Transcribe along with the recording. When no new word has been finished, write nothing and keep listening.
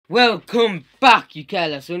Welcome back, you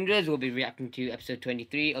careless hundreds. We'll be reacting to episode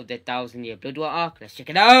 23 of the 1000-year Blood War arc. Let's check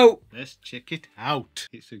it out. Let's check it out.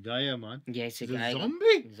 HITSUGAYA, man. Yeah, it's a guy.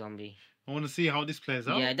 Zombie? Zombie. I want to see how this plays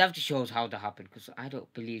out. Yeah, that shows how that happened, because I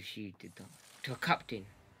don't believe she did that. To a captain.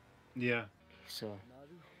 Yeah. So,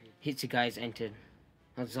 HITSUGAYA's entered.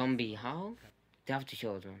 A zombie. How? They have to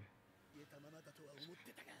show us one.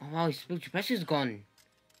 Oh wow, his spiritual pressure's gone.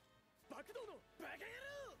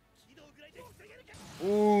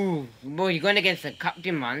 Ooh, boy, you're going against the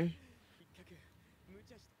captain, man.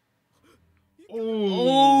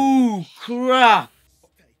 Oh, crap.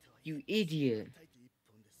 You idiot.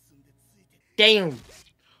 Damn.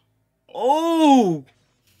 Oh.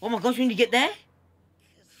 Oh my gosh, when did you get there?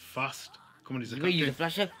 Fast. Come on, he's a You use the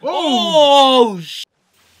captain. flasher. Oh,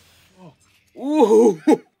 Ooh.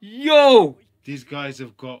 Yo. These guys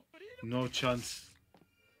have got no chance.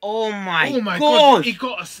 Oh my God. gosh. He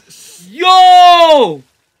got a... Yo.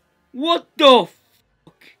 What the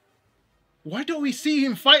fuck? Why don't we see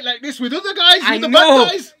him fight like this with other guys? I with the know.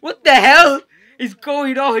 bad guys? What the hell is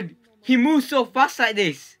going on? He moves so fast like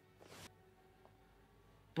this.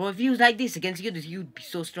 But if he was like this against the others, he would be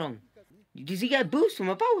so strong. Does he get a boost from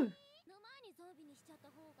a power?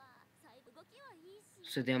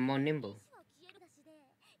 So they're more nimble.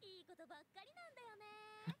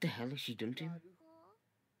 What the hell has she done to him?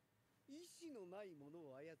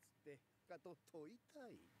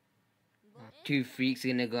 Two freaks are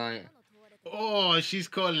gonna go. Oh, she's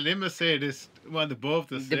calling him a sadist. Well, they're both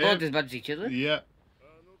the same. They're both as bad as each other? Yeah.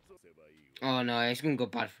 Oh no, it's gonna go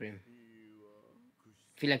bad for him.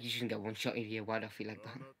 I feel like you shouldn't get one shot in here. Why do I feel like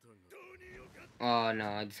that? Oh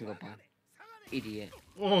no, it doesn't go bad. Idiot.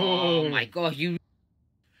 Oh my gosh, you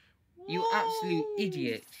absolute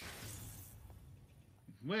idiot.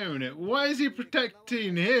 Wait a minute. Why is he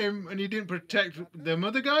protecting him and he didn't protect them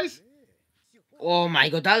other guys? Oh my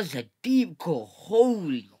god, that was a deep core.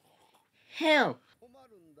 Holy hell.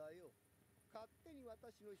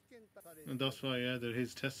 And that's why, yeah, they're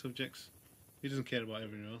his test subjects. He doesn't care about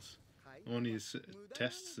everyone else. Only his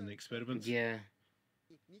tests and experiments. Yeah.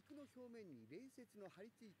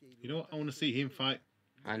 You know what? I want to see him fight.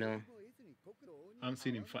 I know. I haven't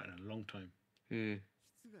seen him fight in a long time.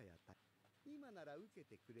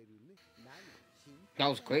 That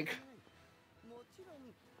was quick.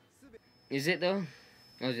 Is it though?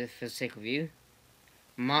 Or is it for the sake of you?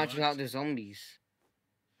 Marching out the zombies.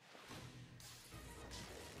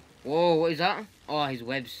 Whoa, what is that? Oh, his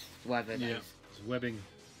webs, whatever that is. His webbing.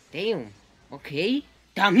 Damn. Okay.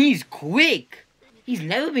 Damn, he's quick. He's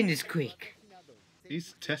never been this quick.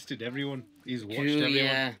 He's tested everyone. He's watched True,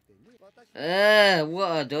 everyone. Yeah. What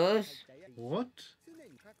are those? What?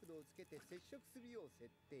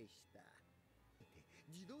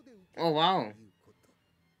 Oh wow.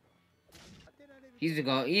 He's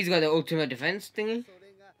got the ultimate defense thingy.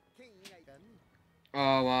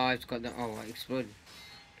 Oh wow, it's got the it exploded.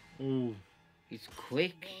 Oh. He's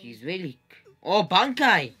quick. He's really. Oh,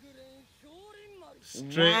 bankai.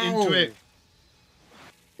 Straight into it.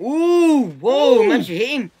 Ooh, whoa, man, she hit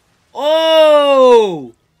him.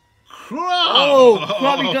 Oh. Crap. Oh,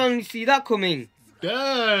 crap, you don't see that coming.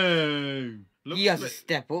 Damn. He has to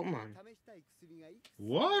step up, man.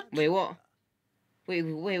 What? Wait, what?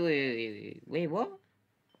 Wait, what?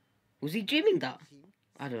 Was he dreaming that?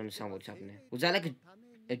 I don't understand what's happening. Was that like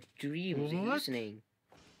a dream? Was he hallucinating?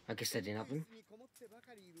 I guess that didn't happen.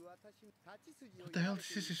 What the hell?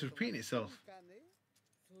 This is repeating itself.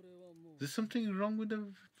 There's something wrong with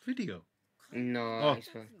the video. No, it's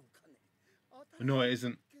fine. No, it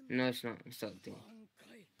isn't. No, it's not. It's not the thing.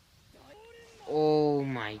 Oh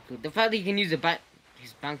my god. The fact that he can use his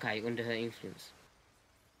bankai under her influence.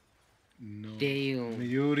 No. Damn.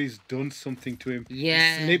 Mayuri's done something to him.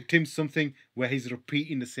 Yeah. He slipped him something where he's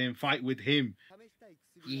repeating the same fight with him.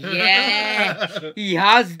 Yeah. He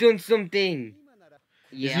has done something.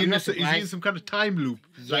 Yeah, is he in some kind of time loop?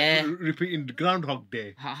 Yeah. Like repeating the Groundhog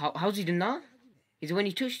Day. How's he done that? Is it when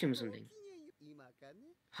he touched him or something?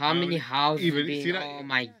 How many houses have been? Oh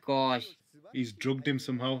my gosh. He's drugged him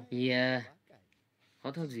somehow. Yeah.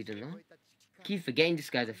 How the hell has he done that? Keep forgetting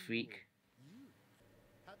this guy's a freak.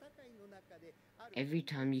 Every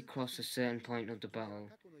time you cross a certain point of the battle,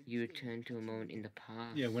 you return to a moment in the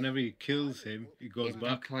past. Yeah, whenever he kills him, he goes back.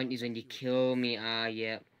 That point is when you kill me.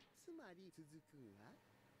 Yeah.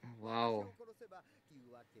 Wow.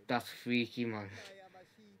 That's freaky, man.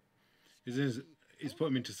 He's put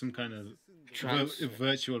him into some kind of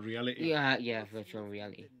virtual reality. Yeah, virtual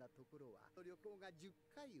reality.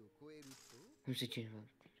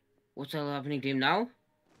 What's all happening to him now?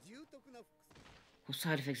 What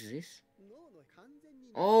side effects is this?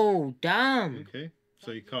 Oh, damn. Okay.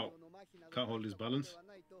 so he can't hold his balance.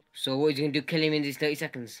 So what is he gonna do? Kill him in these 30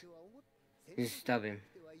 seconds? Just stab him.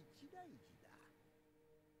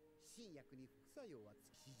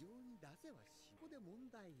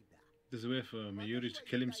 There's a way for Mayuri to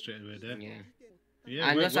kill him straight away there. Yeah.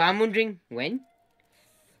 Yeah. And also, I'm wondering when.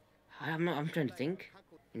 I'm trying to think.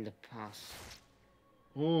 In the past.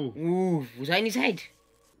 Oh. Ooh, was that in his head?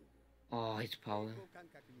 Oh, his power.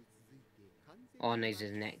 Oh no, it's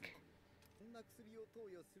his neck.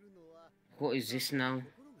 What is this now?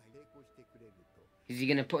 Is he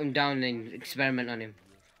gonna put him down and experiment on him?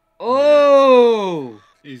 Oh!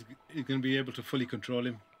 Yeah. He's gonna be able to fully control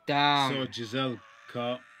him. Damn. So Giselle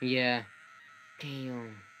can't. Yeah.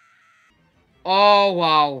 Damn. Oh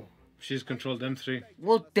wow. She's controlled them three.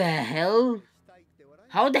 What the hell?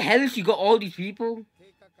 How the hell has she got all these people?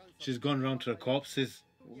 She's gone round to the corpses.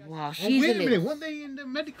 Wow, she's wait a minute, weren't they in the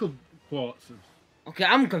medical quarters? Okay,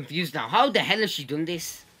 I'm confused now. How the hell has she done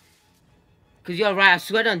this? Because you're right, I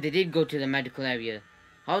swear on, they did go to the medical area.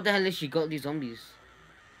 How the hell has she got these zombies?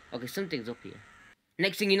 Okay, something's up here.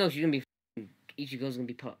 Next thing you know, she's gonna be... Ichigo's gonna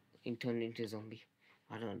be turned into a zombie.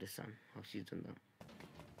 I don't understand how she's done that.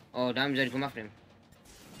 Oh, damn, he's already come after him.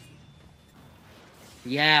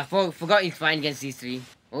 Yeah, forgot he's fine against these three.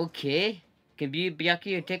 Okay. Can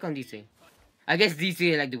Byakuya take on these three? I guess these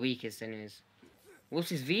three are like the weakest anyways. What's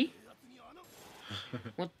his V?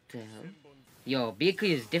 What the hell? Yo, Byakuya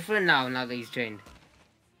is different now that he's trained.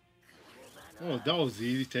 Oh, that was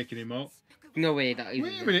easy taking him out. No way, that is...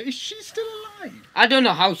 Wait a minute, is she still alive? I don't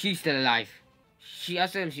know how she's still alive. I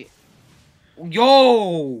said she...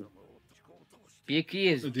 Yo!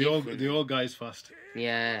 Byakuya is the old guy's fast.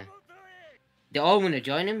 Yeah. They all want to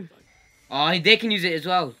join him. Oh, they can use it as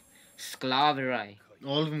well. Sclaverai.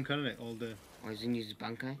 All of them can, it? All day. Oh, he's gonna use his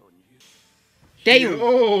bankai. Damn!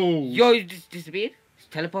 Oh! Yo, he just disappeared. He's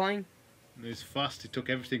teleporting. He's fast, he took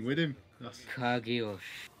everything with him. That's... Kageyoshi.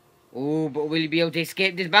 Oh, but will he be able to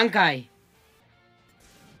escape this bankai?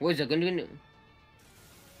 What is that gonna do?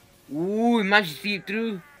 Ooh, he managed to see it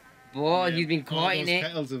through. But yeah, he's been caught in it.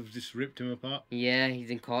 Kettles have just ripped him apart. Yeah, he's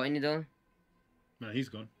been caught in it though. Nah, he's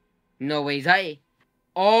gone. No way, is that it?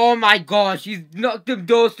 Oh my gosh, he's knocked them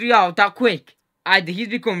those three out that quick. Either he's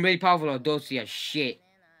become really powerful or those three are shit.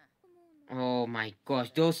 Oh my gosh,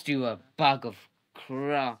 those two are a bag of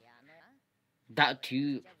crap. That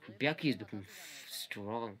too, Byakuya's become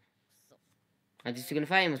strong. Are they still gonna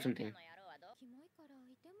fight him or something?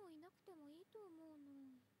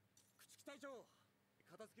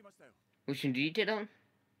 Which one did he take down?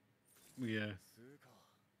 Yeah.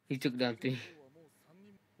 He took down three.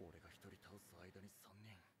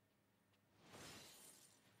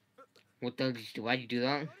 What the hell did you do? Why'd you do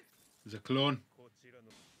that? There's a clone.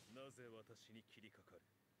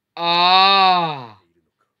 Ah!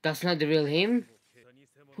 That's not the real him?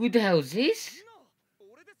 Who the hell is this?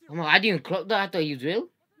 Oh my, I didn't even clock that. I thought he was real.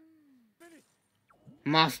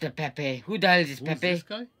 Master PePe. Who the hell is this PePe? This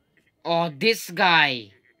guy? Oh, this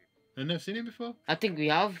guy. I've never seen him before. I think we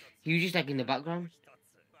have. He was just like in the background.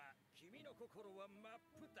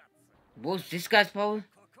 What's this guy's power?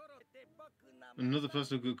 Another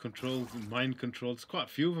person who could control, mind control. There's quite a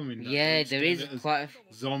few of them in that. Yeah, there is quite a...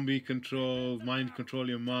 Zombie control, mind control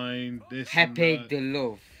your mind, this PePe the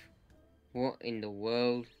Love. What in the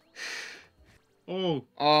world? Oh.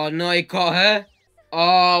 Oh no, he caught her.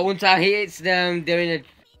 Oh, once I hits them, they're in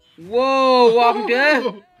a... Whoa, what happened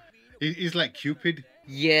to her? He's like Cupid.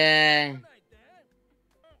 Yeah.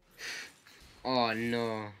 Oh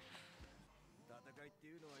no.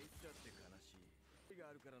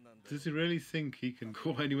 Does he really think he can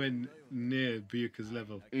go anywhere near Byakuya's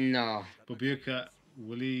level? No. But Byakuya,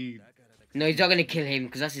 will he... No, he's not going to kill him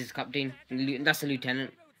because that's his captain. That's the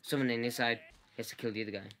lieutenant. Someone in this side has to kill the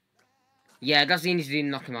other guy. Yeah, that's what he needs to do,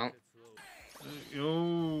 knock him out.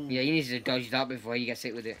 Oh. Yeah, he needs to dodge that before he gets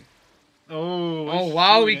hit with it. Oh,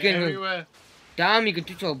 wow, he can... everywhere. Damn, you can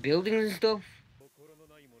touch all buildings and stuff.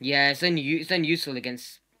 Yeah, it's unuseful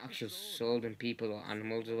against actual souls and people or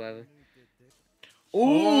animals or whatever.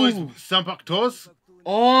 Oh, it's Sampak toes.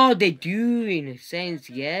 Oh, they do in a sense,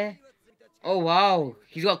 yeah. Oh wow,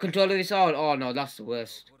 he's got control of his sword. Oh no, that's the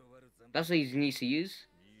worst. That's what he needs to use.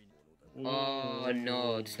 Oh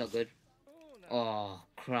no, it's not good. Oh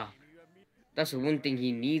crap. That's the one thing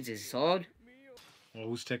he needs is sword. Oh,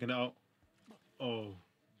 who's taking it out? Oh.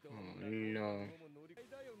 Oh no.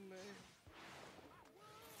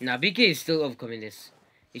 Nah, BK is still overcoming this.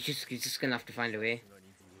 He's just gonna have to find a way.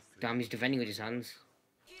 Damn, he's defending with his hands.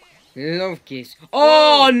 Love kiss.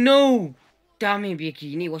 Oh no! Damn it, BK,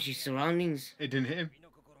 you need to watch your surroundings. It didn't hit him.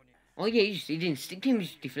 Oh yeah, he didn't stick to him, he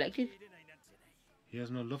just deflected. He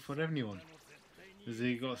has no love for anyone. Has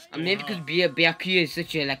he got a stone And maybe because heart? Byakuya is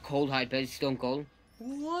such a like cold-hearted person, stone cold.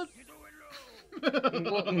 What?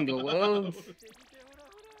 What in the world?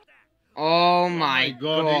 Oh my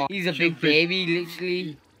God, god. He's a big Cupid. baby,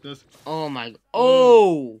 literally. That's, Oh my god.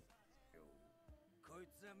 Oh!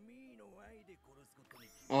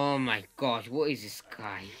 Oh my gosh, what is this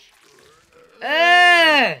guy?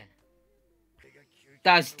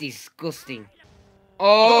 That's disgusting.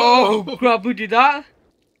 Oh, crap, who did that?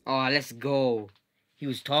 Oh, let's go. He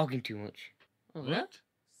was talking too much. Oh, what?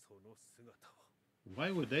 Why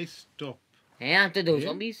would they stop? Hey, after those Yeah?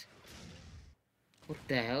 zombies? What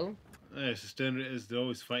the hell? It's the generators, they're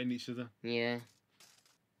always fighting each other. Yeah.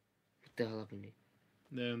 What the hell happened here?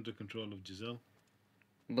 They're under control of Giselle.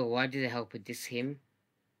 But why did they help with this him?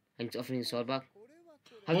 And he's offering his sword back?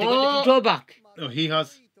 Have they got the control back? Oh,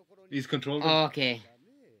 he's controlled them. Oh, okay.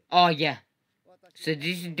 Oh, yeah. So did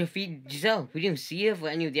you defeat Giselle? We didn't see her for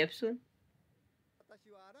any of the episode?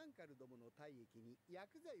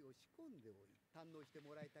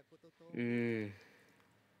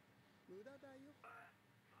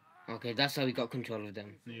 Okay, that's how we got control of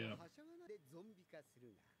them. Yeah.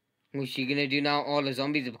 What's she gonna do now? All the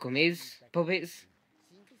zombies have become his puppets?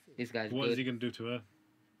 This guy's What good. is he gonna do to her?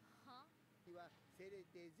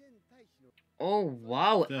 Oh,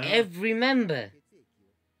 wow. The hell? Every member.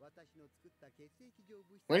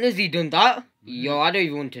 When has he done that? Yo, I don't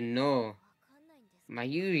even want to know.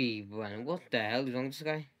 Mayuri, man. What the hell is wrong with this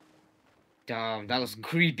guy? Damn, that was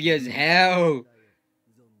creepy as hell.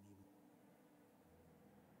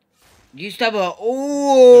 You stab her.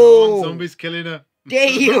 Oh! One zombie's killing her.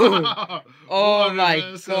 Damn! Oh What a my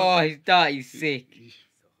reversal. gosh, that is sick.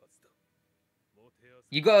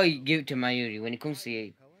 You gotta give it to Mayuri. When it comes to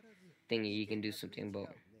your thingy, you can do something about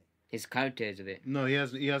his character is a bit. No, he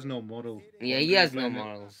has no moral. Yeah, he has no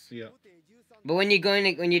morals. Yeah. But when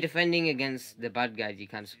you're defending against the bad guys, you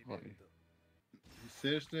can't support him.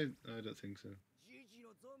 Seriously? I don't think so.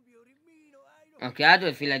 Okay, I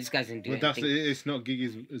don't feel like this guy's gonna do But anything. it's not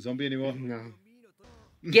Gigi's zombie anymore. No.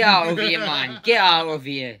 Get out of here, man. Get out of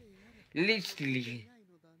here. Literally.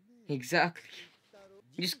 Exactly.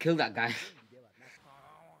 Just kill that guy.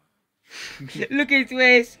 Look at his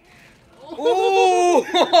face.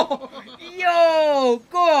 Oh! Yo!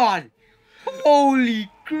 God! Holy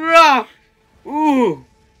crap! Ooh!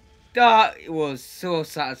 That was so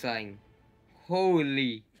satisfying.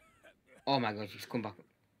 Holy. Oh my gosh, he's come back.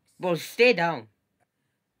 Bro, stay down.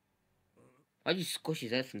 Why'd you squish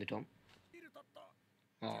his head from the top?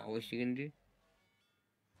 Oh, what's she gonna do?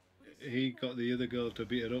 He got the other girl to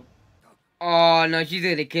beat her up. Oh no, she's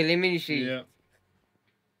gonna kill him, isn't she? Yeah.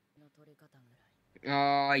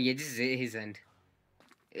 Oh yeah, this is it, his end.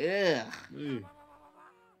 Ugh. Hey.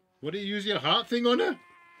 What did you use your heart thing on her?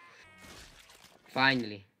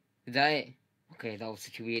 Finally. Is that it? Okay, that was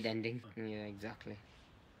such a weird ending. Yeah, exactly.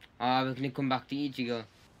 Ah, we're gonna come back to Ichigo.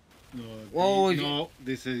 No. Whoa, No,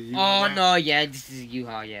 this is you. Oh no, yeah, this is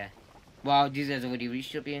Yuha, yeah. Wow, these guys already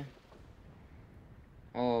reached up here.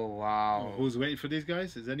 Oh wow. Oh, who's waiting for these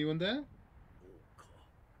guys? Is anyone there?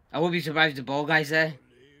 I would be surprised if the ball guy's there.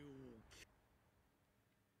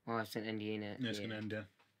 Oh, it's an NDA in it. Yeah, it's gonna end there.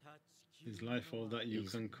 His life, all that you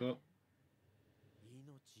can cut.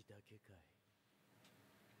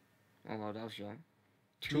 Oh wow, that was young.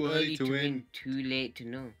 Too early to win. Too late to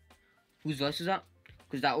know. Whose voice is that?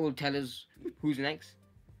 Because that will tell us who's next.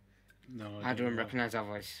 No, I don't know. recognize that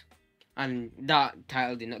voice. And that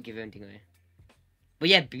title did not give anything away. But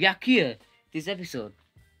yeah, Byakuya, this episode.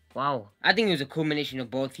 Wow. I think it was a culmination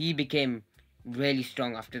of both. He became really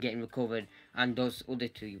strong after getting recovered. And those other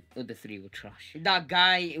three were trash. That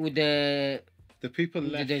guy with the people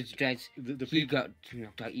left. the dreads, The he people, got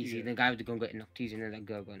knocked out easy. Yeah. The guy with the gun got knocked easy, and then that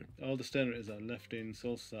girl got knocked. all the standards are left in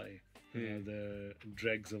Soul Society. The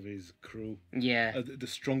dregs of his crew. Yeah. The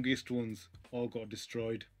strongest ones all got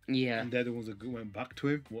destroyed. Yeah. And they're the ones that went back to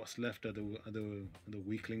him. What's left are the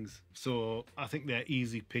weaklings. So I think they're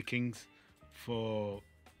easy pickings for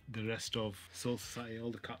the rest of Soul Society,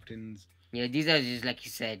 all the captains. Yeah, these are just, like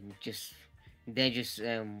you said, they're just,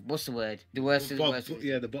 what's the word? The worst of the worst.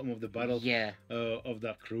 Yeah, the bottom of the barrel. Yeah. Of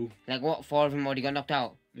that crew. Like, what, 4 of them already got knocked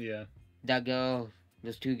out? Yeah. That girl,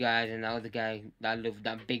 those 2 guys, and that other guy that loved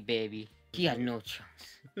that big baby. He had no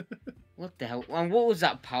chance. What the hell? And what was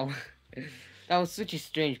that power? That was such a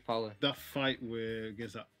strange power. That fight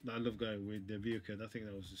against that love guy with the vehicle, I think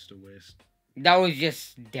that was just a waste. That was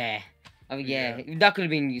just there. Oh yeah, that could have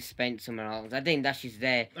been spent somewhere else. I think that's just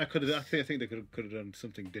there. I think they could have done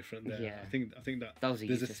something different there. Yeah. I think that That was a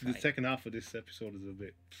useless the fight. second half of this episode is a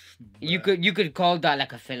bit. You could call that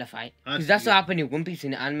like a filler fight, because that's what happened in One Piece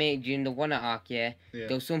in the anime during the One arc. Yeah,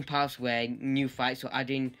 there was some parts where new fights were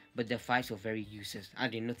adding, but the fights were very useless,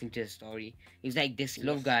 adding nothing to the story. It's like this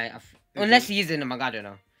love guy, unless he is in the manga, I don't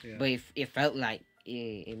know. Yeah. But it felt like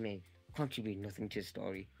it may contribute nothing to the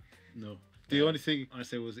story. No. The only thing I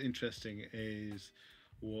say was interesting is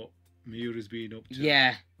what Mayuri's been up to.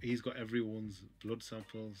 Yeah. He's got everyone's blood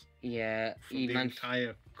samples. Yeah. From the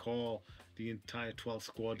entire core, the entire 12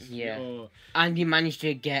 squads. Yeah. Oh. And he managed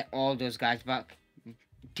to get all those guys back,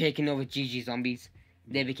 taking over Gigi's zombies.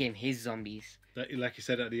 They became his zombies. Like you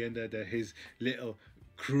said at the end there, they're his little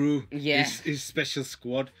crew. Yeah. His special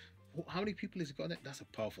squad. How many people has he got there? That's a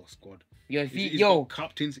powerful squad. Yo, He's got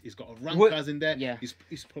captains. He's got rankers in there. Yeah.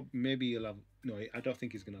 He's probably maybe he'll have. No, I don't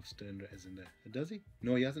think he's gonna have Stern Raiders in there. Does he?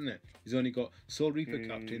 No, he hasn't. It. He's only got Soul Reaper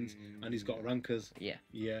captains and he's got rankers. Yeah.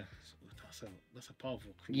 Yeah. So that's a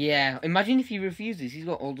powerful crew. Yeah. Imagine if he refuses. He's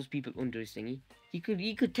got all those people under his thingy. He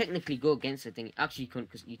could technically go against the thing. Actually, he couldn't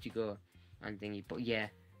because Ichigo and thingy. But yeah.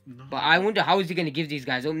 No. But I wonder how is he gonna give these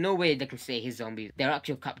guys up? No way they can stay his zombies. They're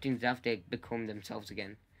actual captains. They have to become themselves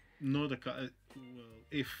again. No,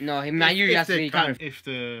 if Mayuri has to. If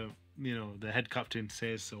the the head captain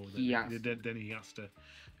says so, then he has to.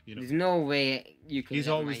 There's no way you can. He's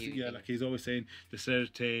always he's always saying the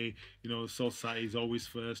Serite, society is always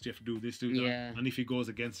first. You have to do this, do that. Yeah. And if he goes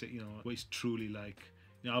against it, what he's truly like.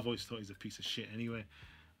 I've always thought he's a piece of shit anyway.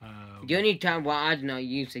 The only time, I don't know,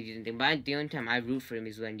 you say you didn't, but the only time I root for him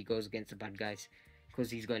is when he goes against the bad guys,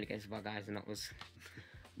 because he's going against the bad guys and not us.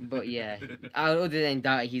 But yeah, other than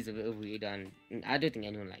that, he's a bit weird, and I don't think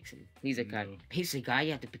anyone likes him. He's a guy. He's a guy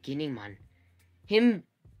at the beginning, man. Him,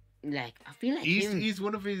 I feel like he's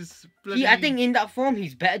one of his. I think in that form,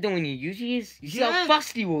 he's better than when he usually is. You see how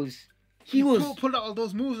fast he was. He pulled out all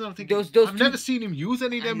those moves, and I'm thinking, I've never seen him use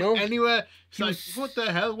any of them anywhere. It's what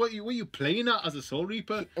the hell? What are you playing at as a Soul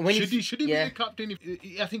Reaper? Should he be the captain?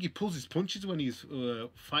 I think he pulls his punches when he's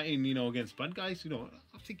fighting, against bad guys. I'm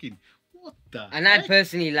thinking, what the? And I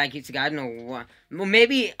personally like Hitsugai. I don't know what. Well,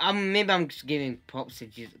 maybe I'm just giving props to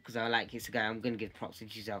Jiz because I like Hitsugai. I'm gonna give props to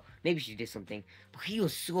Giselle. Maybe she did something, but he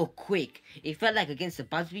was so quick. It felt like against the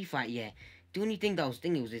Busby fight. Yeah, the only thing that was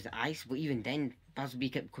thinking was his ice, but even then, Busby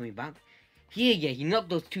kept coming back. Here, he knocked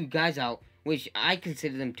those two guys out, which I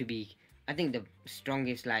consider them to be, I think, the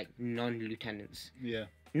strongest, non-lieutenants. Yeah.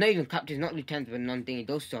 Not even captains, not lieutenants, but non-thingy.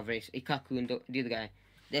 Those two are very, Ikaku and the other guy,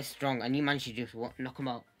 they're strong, and he managed to just knock them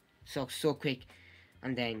out so quick.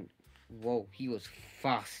 And then, whoa, he was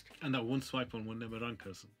fast. And that one swipe on one of them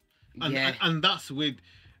rankers. And that's with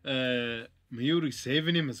Mayuri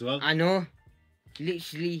saving him as well. I know.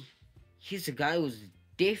 Literally, the guy was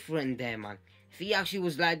different there, man. If he actually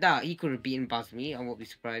was like that, he could have beaten Basmi. I won't be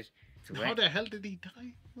surprised. How the hell did he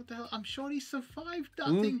die? What the hell? I'm sure he survived that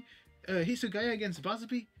thing. HITSUGAYA against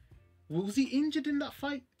Basby. Was he injured in that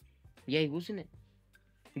fight? Yeah, he was, isn't it?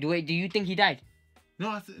 Do you think he died? No,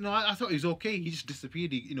 I thought he was okay. He just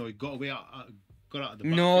disappeared. He got away got out of the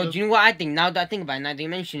backfield. No, do you know what I think? Now that I think about it, now that you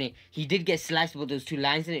mention it, he did get sliced with those two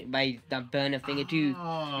lines in it by that burner finger too.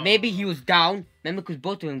 Maybe he was down. Remember, because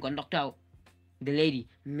both of them got knocked out. The lady,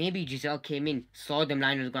 maybe Giselle came in, saw them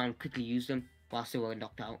lying on the ground, quickly used them whilst they were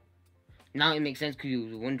knocked out. Now it makes sense because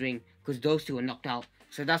you were wondering, because those two were knocked out.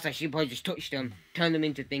 So that's why she probably just touched them, turned them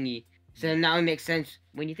into thingy. So now it makes sense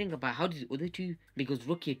when you think about how did the other two, because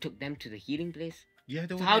Rukia took them to the healing place. Yeah.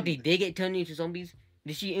 So how did they get turned into zombies?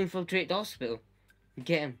 Did she infiltrate the hospital?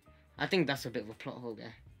 Get him? I think that's a bit of a plot hole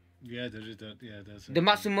there. Yeah, there is that. Yeah, there's. The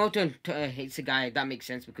Matsumoto and HITSUGAYA, that makes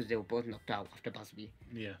sense because they were both knocked out after Basby.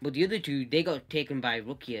 Yeah. But the other two, they got taken by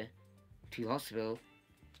Rukia to hospital.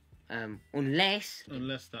 Unless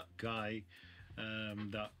that guy,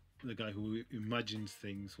 the guy who imagines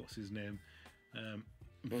things. What's his name?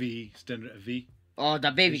 Standard V. Oh,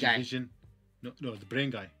 that baby guy. Vision. No, the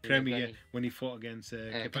brain guy. Kremi, when he fought against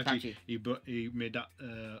kenpachi, he made that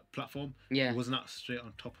platform. Yeah. It wasn't that straight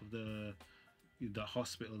on top of the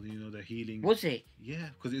hospital, the healing. Was it? Yeah,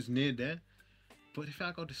 because it was near there. But if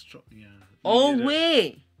I got destroyed, yeah. Oh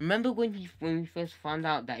wait! Remember when we first found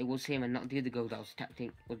out that it was him and not the other girl that was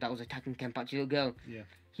attacking Kenpachi little girl? Yeah.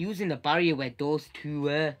 He was in the barrier where those two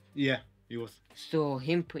were. Yeah, he was. So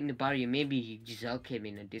him putting the barrier, maybe Giselle came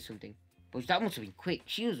in and did something. But that must have been quick.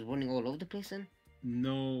 She was running all over the place then.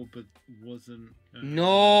 No, but wasn't.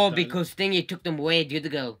 No, because Thingy took them away. The other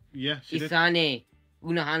girl. Yeah, she Isane. did.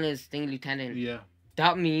 Unohana's thing lieutenant. Yeah.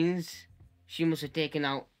 That means she must have taken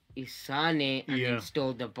out Isane and then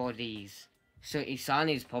stole the bodies. So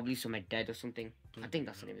Isane is probably somewhere dead or something. I think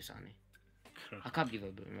that's the name of Isane. I can't believe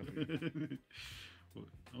I remember.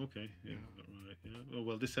 Okay, yeah, right, yeah. Oh,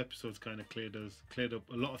 well, this episode's kind of cleared up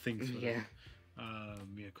a lot of things. For yeah.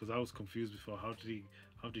 Yeah, because I was confused before. How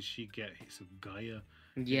did she get HITSUGAYA?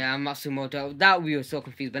 Yeah, Matsumoto. That we were so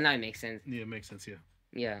confused, but now it makes sense. Yeah, it makes sense. Yeah.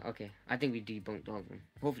 Yeah. Okay. I think we debunked all of them.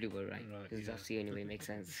 Hopefully we're right. Because Yeah. that's the only way it makes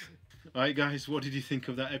sense. Alright guys, what did you think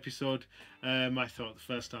of that episode? I thought the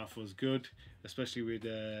first half was good, especially with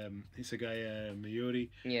HITSUGAYA Mayuri.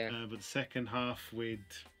 Yeah. But the second half with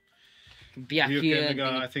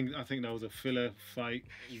Byakuya, I think that was a filler fight,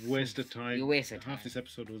 waste of time. Half this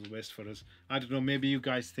episode was a waste for us. I don't know, maybe you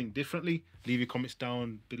guys think differently. Leave your comments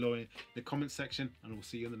down below in the comment section and we'll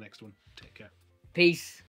see you in the next one. Take care. Peace.